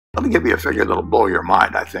me give you a figure that'll blow your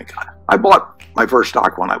mind, I think. I bought my first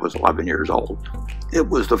stock when I was 11 years old. It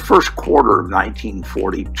was the first quarter of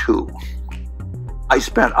 1942. I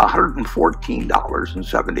spent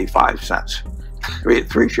 $114.75.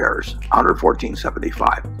 Three shares,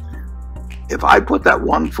 $114.75. If I put that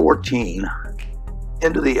 114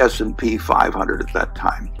 into the S&P 500 at that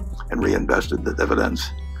time and reinvested the dividends,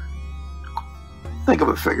 think of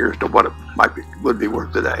a figure as to what it would be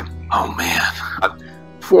worth today. Oh man,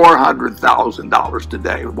 $400,000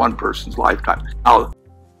 today, one person's lifetime.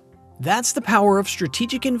 That's the power of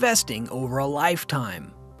strategic investing over a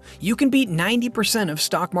lifetime. You can beat 90% of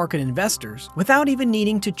stock market investors without even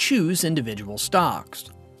needing to choose individual stocks.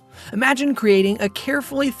 Imagine creating a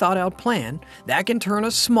carefully thought out plan that can turn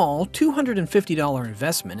a small $250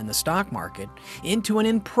 investment in the stock market into an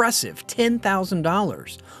impressive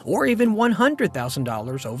 $10,000 or even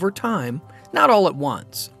 $100,000 over time, not all at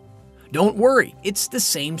once. Don't worry, it's the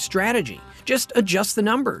same strategy, just adjust the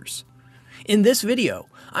numbers. In this video,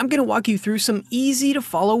 I'm going to walk you through some easy to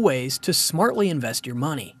follow ways to smartly invest your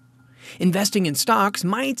money. Investing in stocks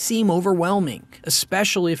might seem overwhelming,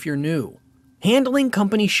 especially if you're new. Handling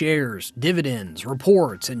company shares, dividends,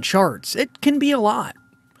 reports, and charts, it can be a lot.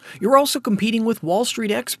 You're also competing with Wall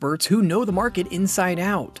Street experts who know the market inside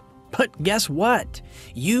out. But guess what?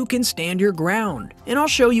 You can stand your ground, and I'll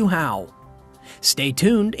show you how. Stay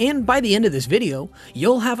tuned, and by the end of this video,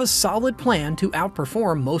 you'll have a solid plan to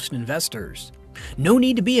outperform most investors. No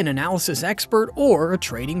need to be an analysis expert or a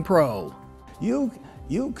trading pro. You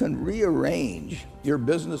can rearrange your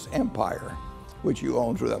business empire, which you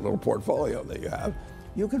own through that little portfolio that you have.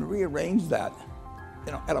 You can rearrange that,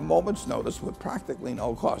 at a moment's notice with practically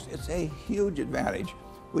no cost. It's a huge advantage,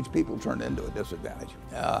 which people turn into a disadvantage.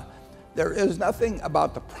 There is nothing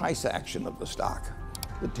about the price action of the stock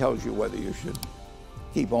that tells you whether you should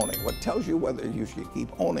keep owning. What tells you whether you should keep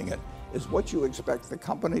owning it is what you expect the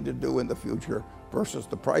company to do in the future versus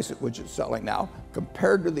the price at which it's selling now,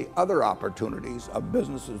 compared to the other opportunities of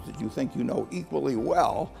businesses that you think you know equally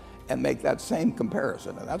well, and make that same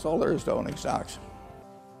comparison. And that's all there is to owning stocks.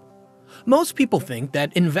 Most people think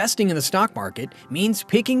that investing in the stock market means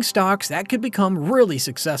picking stocks that could become really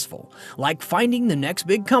successful, like finding the next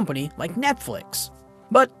big company like Netflix.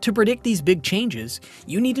 But to predict these big changes,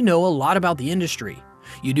 you need to know a lot about the industry.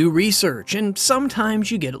 You do research, and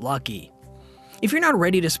sometimes you get lucky. If you're not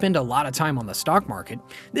ready to spend a lot of time on the stock market,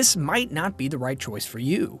 this might not be the right choice for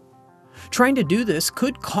you. Trying to do this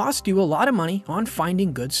could cost you a lot of money on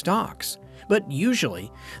finding good stocks. But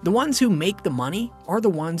usually, the ones who make the money are the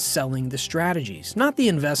ones selling the strategies, not the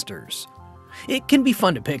investors. It can be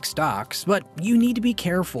fun to pick stocks, but you need to be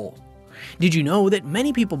careful. Did you know that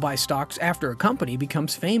many people buy stocks after a company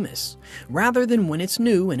becomes famous, rather than when it's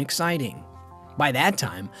new and exciting? By that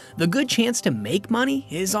time, the good chance to make money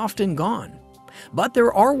is often gone. But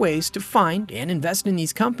there are ways to find and invest in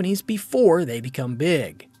these companies before they become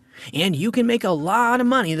big. And you can make a lot of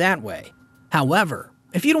money that way. However,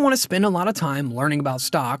 if you don't want to spend a lot of time learning about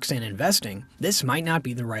stocks and investing, this might not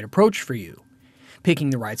be the right approach for you.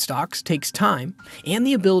 Picking the right stocks takes time and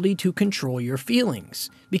the ability to control your feelings,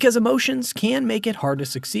 because emotions can make it hard to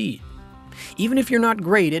succeed. Even if you're not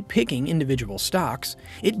great at picking individual stocks,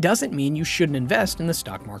 it doesn't mean you shouldn't invest in the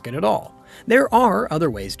stock market at all. There are other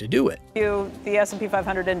ways to do it. The S&P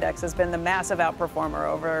 500 index has been the massive outperformer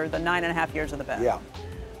over the 9.5 years of the Fed.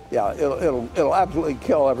 Yeah, it'll absolutely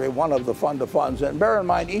kill every one of the fund of funds. And bear in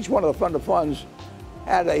mind, each one of the fund of funds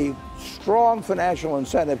had a strong financial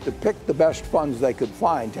incentive to pick the best funds they could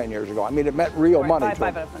find 10 years ago. I mean, it meant real money to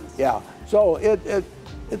them. Yeah, so it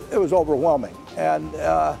was overwhelming. And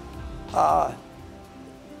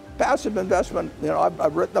passive investment,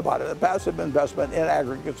 I've written about it. Passive investment in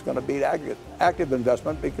aggregate is going to beat active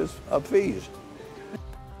investment because of fees.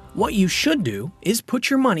 What you should do is put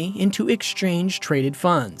your money into exchange-traded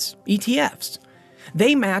funds, ETFs.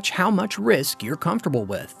 They match how much risk you're comfortable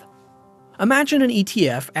with. Imagine an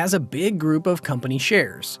ETF as a big group of company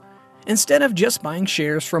shares. Instead of just buying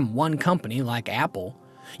shares from one company like Apple,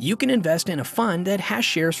 you can invest in a fund that has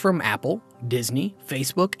shares from Apple, Disney,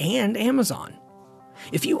 Facebook, and Amazon.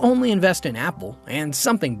 If you only invest in Apple and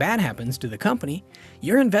something bad happens to the company,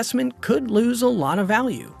 your investment could lose a lot of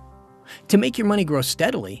value. To make your money grow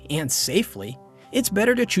steadily and safely, it's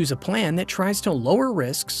better to choose a plan that tries to lower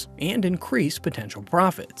risks and increase potential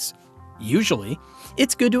profits. Usually,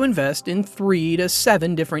 it's good to invest in 3 to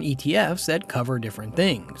 7 different ETFs that cover different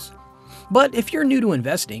things. But if you're new to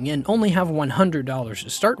investing and only have $100 to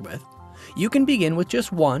start with, you can begin with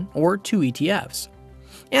just 1 or 2 ETFs.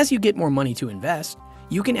 As you get more money to invest,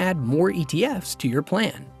 you can add more ETFs to your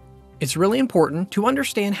plan. It's really important to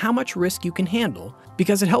understand how much risk you can handle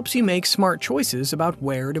because it helps you make smart choices about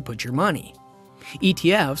where to put your money.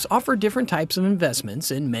 ETFs offer different types of investments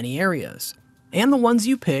in many areas, and the ones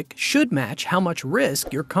you pick should match how much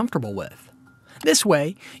risk you're comfortable with. This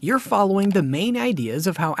way, you're following the main ideas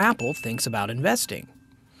of how Apple thinks about investing.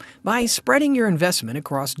 By spreading your investment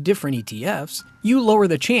across different ETFs, you lower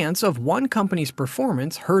the chance of one company's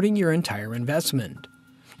performance hurting your entire investment.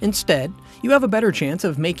 Instead, you have a better chance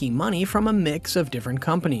of making money from a mix of different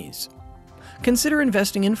companies. Consider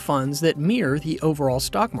investing in funds that mirror the overall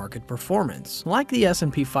stock market performance, like the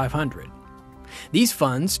S&P 500. These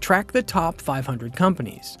funds track the top 500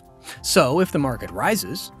 companies. So if the market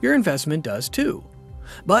rises, your investment does too.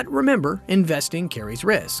 But remember, investing carries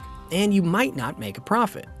risk, and you might not make a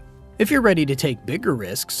profit. If you're ready to take bigger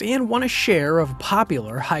risks and want a share of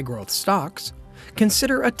popular high-growth stocks,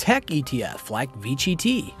 consider a tech ETF like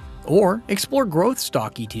VGT, or explore growth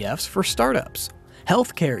stock ETFs for startups,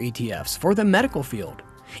 healthcare ETFs for the medical field,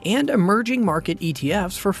 and emerging market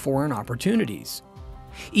ETFs for foreign opportunities.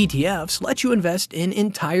 ETFs let you invest in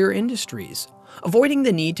entire industries, avoiding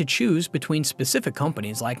the need to choose between specific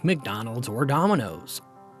companies like McDonald's or Domino's.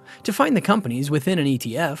 To find the companies within an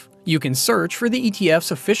ETF, you can search for the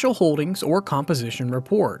ETF's official holdings or composition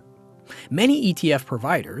report. Many ETF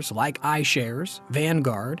providers like iShares,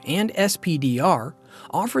 Vanguard, and SPDR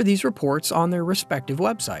offer these reports on their respective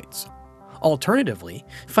websites. Alternatively,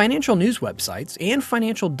 financial news websites and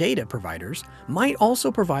financial data providers might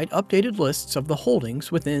also provide updated lists of the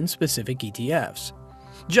holdings within specific ETFs.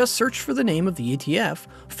 Just search for the name of the ETF,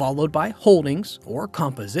 followed by holdings or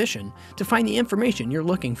composition to find the information you're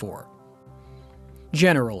looking for.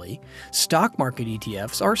 Generally, stock market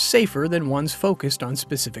ETFs are safer than ones focused on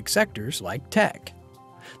specific sectors like tech.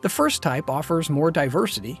 The first type offers more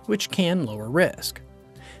diversity, which can lower risk.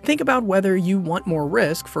 Think about whether you want more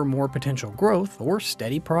risk for more potential growth or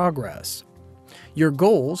steady progress. Your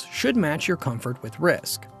goals should match your comfort with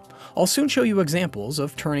risk. I'll soon show you examples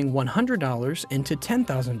of turning $100 into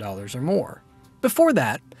 $10,000 or more. Before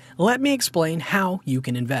that, let me explain how you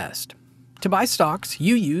can invest. To buy stocks,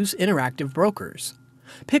 you use interactive brokers.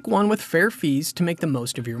 Pick one with fair fees to make the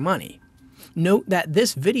most of your money. Note that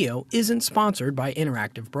this video isn't sponsored by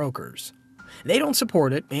Interactive Brokers. They don't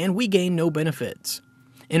support it, and we gain no benefits.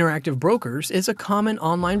 Interactive Brokers is a common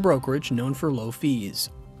online brokerage known for low fees.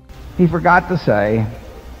 He forgot to say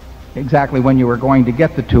exactly when you were going to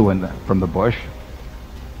get the two from the bush,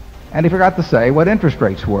 and he forgot to say what interest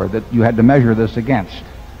rates were that you had to measure this against.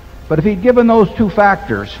 But if he'd given those two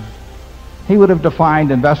factors, he would have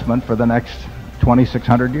defined investment for the next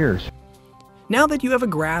 2,600 years. Now that you have a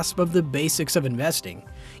grasp of the basics of investing,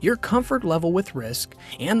 your comfort level with risk,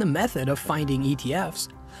 and the method of finding ETFs,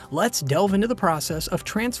 let's delve into the process of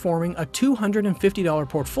transforming a $250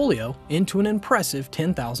 portfolio into an impressive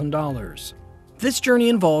 $10,000. This journey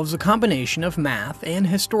involves a combination of math and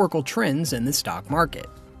historical trends in the stock market.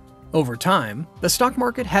 Over time, the stock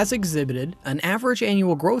market has exhibited an average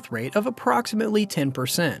annual growth rate of approximately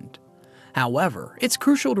 10%. However, it's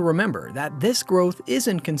crucial to remember that this growth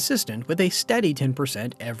isn't consistent with a steady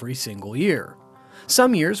 10% every single year.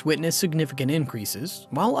 Some years witness significant increases,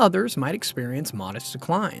 while others might experience modest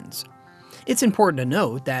declines. It's important to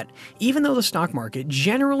note that even though the stock market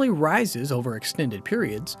generally rises over extended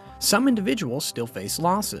periods, some individuals still face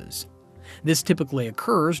losses. This typically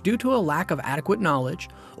occurs due to a lack of adequate knowledge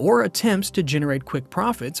or attempts to generate quick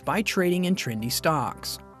profits by trading in trendy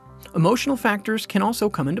stocks. Emotional factors can also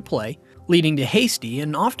come into play, leading to hasty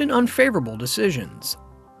and often unfavorable decisions.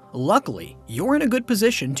 Luckily, you're in a good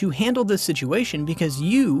position to handle this situation because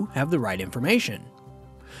you have the right information.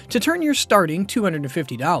 To turn your starting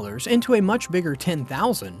 $250 into a much bigger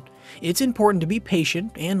 $10,000, it's important to be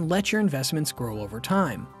patient and let your investments grow over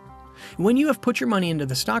time. When you have put your money into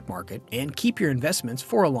the stock market and keep your investments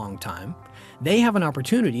for a long time, they have an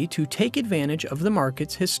opportunity to take advantage of the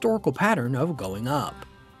market's historical pattern of going up.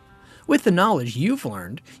 With the knowledge you've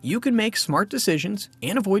learned, you can make smart decisions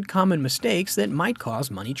and avoid common mistakes that might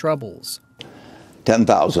cause money troubles.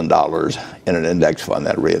 $10,000 in an index fund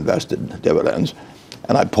that reinvested dividends,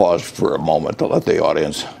 and I paused for a moment to let the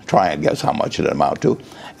audience try and guess how much it would amount to,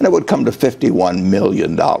 and it would come to $51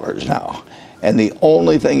 million now. And the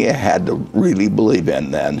only thing you had to really believe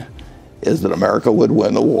in then is that America would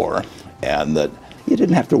win the war, and that you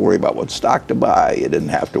didn't have to worry about what stock to buy. You didn't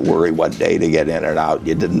have to worry what day to get in and out.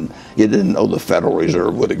 You didn't know the Federal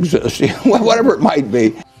Reserve would exist, whatever it might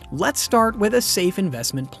be. Let's start with a safe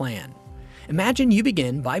investment plan. Imagine you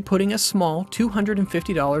begin by putting a small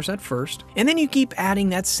 $250 at first, and then you keep adding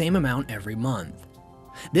that same amount every month.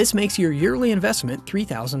 This makes your yearly investment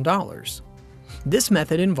 $3,000. This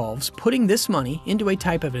method involves putting this money into a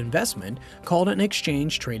type of investment called an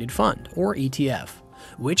exchange-traded fund, or ETF,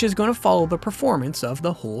 which is going to follow the performance of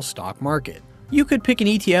the whole stock market. You could pick an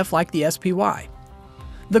ETF like the SPY.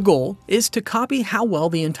 The goal is to copy how well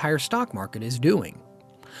the entire stock market is doing.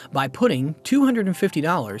 By putting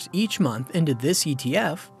 $250 each month into this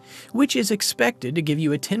ETF, which is expected to give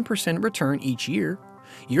you a 10% return each year,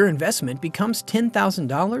 your investment becomes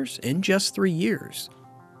 $10,000 in just 3 years.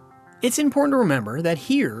 It's important to remember that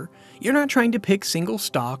here, you're not trying to pick single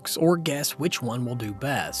stocks or guess which one will do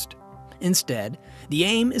best. Instead, the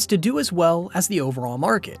aim is to do as well as the overall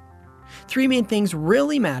market. 3 main things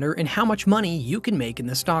really matter in how much money you can make in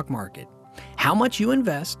the stock market: how much you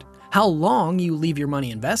invest, how long you leave your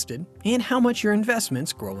money invested, and how much your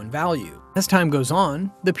investments grow in value. As time goes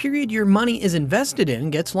on, the period your money is invested in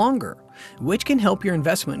gets longer, which can help your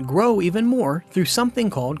investment grow even more through something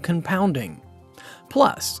called compounding.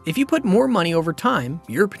 Plus, if you put more money over time,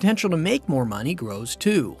 your potential to make more money grows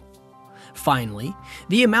too. Finally,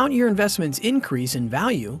 the amount your investments increase in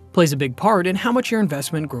value plays a big part in how much your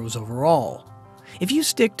investment grows overall. If you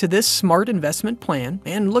stick to this smart investment plan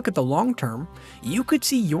and look at the long term, you could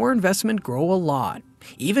see your investment grow a lot,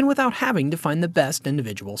 even without having to find the best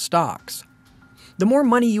individual stocks. The more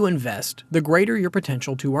money you invest, the greater your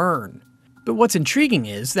potential to earn. But what's intriguing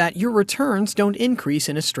is that your returns don't increase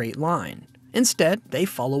in a straight line. Instead, they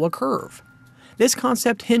follow a curve. This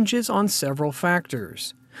concept hinges on several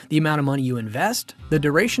factors: the amount of money you invest, the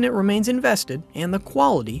duration it remains invested, and the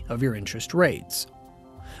quality of your interest rates.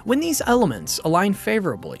 When these elements align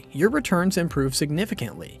favorably, your returns improve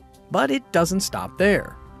significantly. But it doesn't stop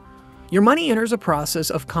there. Your money enters a process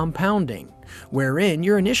of compounding, wherein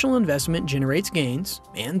your initial investment generates gains,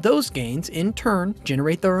 and those gains in turn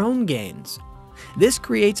generate their own gains. This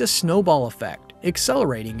creates a snowball effect,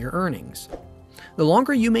 accelerating your earnings. The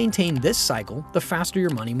longer you maintain this cycle, the faster your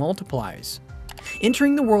money multiplies.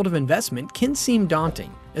 Entering the world of investment can seem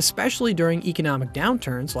daunting, especially during economic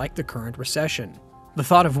downturns like the current recession. The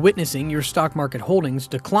thought of witnessing your stock market holdings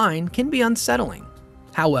decline can be unsettling.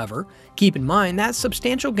 However, keep in mind that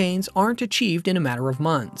substantial gains aren't achieved in a matter of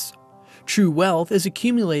months. True wealth is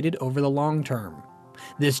accumulated over the long term.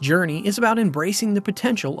 This journey is about embracing the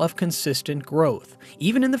potential of consistent growth,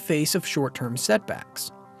 even in the face of short-term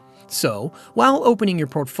setbacks. So, while opening your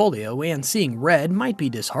portfolio and seeing red might be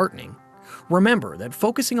disheartening, remember that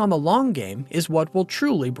focusing on the long game is what will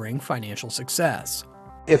truly bring financial success.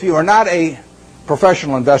 If you are not a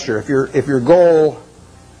professional investor, if your goal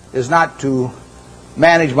is not to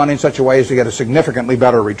manage money in such a way as to get a significantly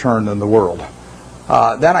better return than the world,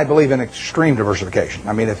 then I believe in extreme diversification.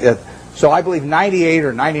 I mean, so I believe 98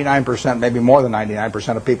 or 99%, maybe more than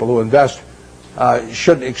 99% of people who invest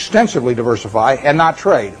should extensively diversify and not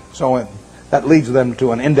trade. So that leads them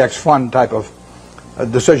to an index fund type of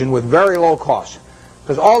decision with very low costs,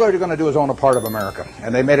 because all they're going to do is own a part of America,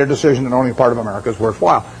 and they made a decision that owning a part of America is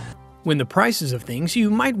worthwhile. When the prices of things you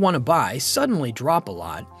might want to buy suddenly drop a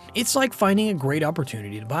lot, it's like finding a great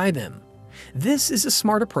opportunity to buy them. This is a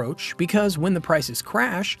smart approach because when the prices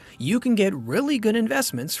crash, you can get really good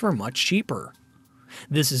investments for much cheaper.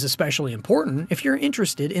 This is especially important if you're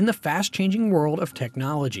interested in the fast-changing world of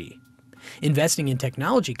technology. Investing in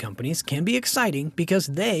technology companies can be exciting because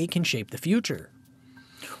they can shape the future.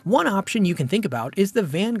 One option you can think about is the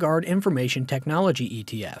Vanguard Information Technology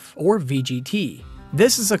ETF, or VGT.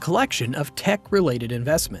 This is a collection of tech-related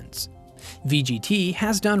investments. VGT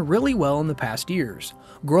has done really well in the past years,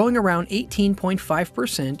 growing around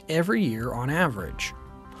 18.5% every year on average.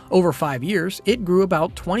 Over 5 years, it grew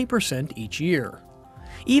about 20% each year.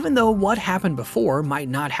 Even though what happened before might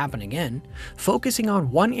not happen again, focusing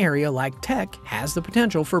on one area like tech has the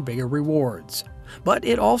potential for bigger rewards. But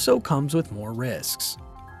it also comes with more risks.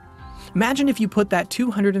 Imagine if you put that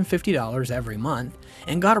 $250 every month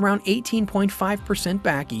and got around 18.5%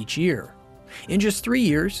 back each year. In just 3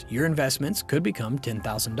 years, your investments could become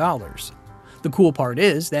 $10,000. The cool part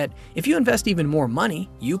is that if you invest even more money,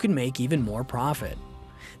 you can make even more profit.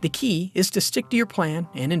 The key is to stick to your plan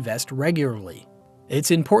and invest regularly.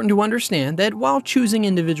 It's important to understand that while choosing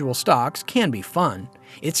individual stocks can be fun,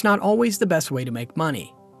 it's not always the best way to make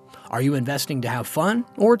money. Are you investing to have fun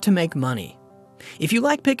or to make money? If you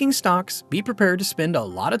like picking stocks, be prepared to spend a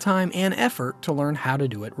lot of time and effort to learn how to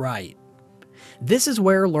do it right. This is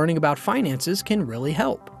where learning about finances can really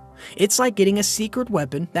help. It's like getting a secret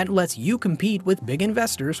weapon that lets you compete with big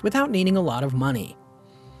investors without needing a lot of money.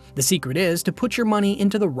 The secret is to put your money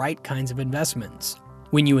into the right kinds of investments.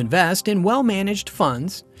 When you invest in well-managed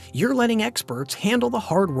funds, you're letting experts handle the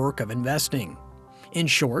hard work of investing. In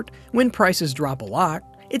short, when prices drop a lot,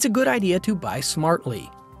 it's a good idea to buy smartly.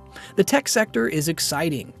 The tech sector is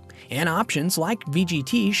exciting, and options like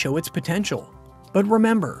VGT show its potential. But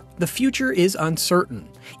remember, the future is uncertain,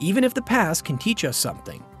 even if the past can teach us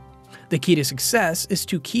something. The key to success is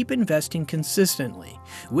to keep investing consistently,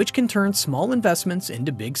 which can turn small investments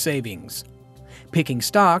into big savings. Picking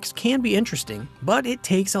stocks can be interesting, but it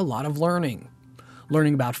takes a lot of learning.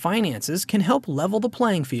 Learning about finances can help level the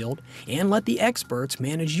playing field and let the experts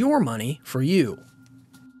manage your money for you.